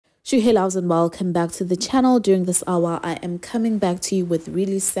Loves and welcome back to the channel. During this hour, I am coming back to you with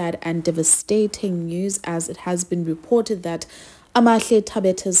really sad and devastating news, as it has been reported that Amahle,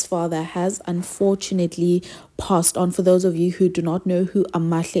 Thabethe's father, has unfortunately passed on. For those of you who do not know who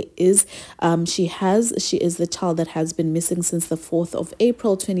Amahle is, she is the child that has been missing since the 4th of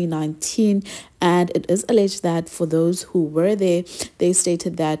April 2019, and it is alleged that for those who were there, they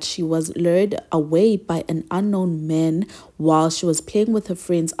stated that she was lured away by an unknown man while she was playing with her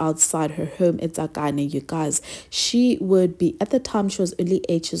friends outside her home in Tsakane. You guys, she would be, at the time she was only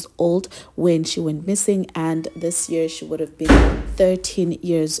 8 years old when she went missing, and this year she would have been 13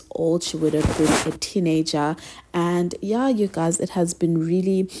 years old. She would have been a teenager. And yeah, you guys, it has been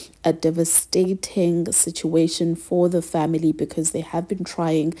really a devastating situation for the family, because they have been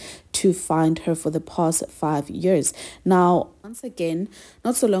trying to find her for the past 5 years. Now, once again,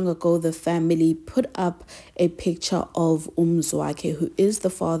 not so long ago, the family put up a picture of Umzwake, who is the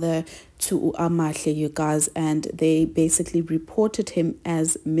father to Amahle, you guys, and they basically reported him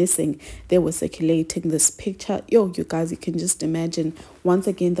as missing. They were circulating this picture. You guys, you can just imagine. Once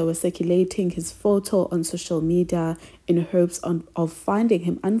again, they were circulating his photo on social media in hopes of finding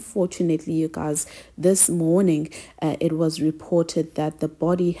him. Unfortunately, you guys, this morning it was reported that the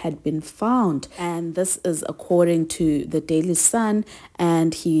body had been found, and this is according to the Daily Sun.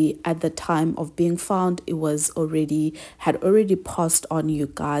 And he, at the time of being found, it was had already passed on,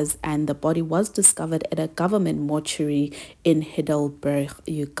 you guys, and the body was discovered at a government mortuary in Heidelberg,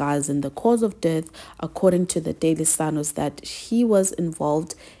 you guys. And the cause of death, according to the Daily Sun, was that he was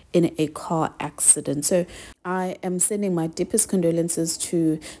involved in a car accident. So I am sending my deepest condolences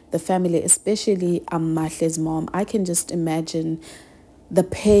to the family, especially Amahle's mom. I can just imagine the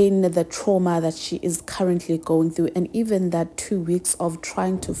pain, the trauma that she is currently going through, and even that 2 weeks of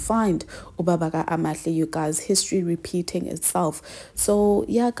trying to find Ubabaga Amahle, you guys, history repeating itself. So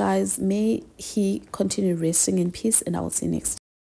yeah, guys, may he continue resting in peace, and I will see you next time.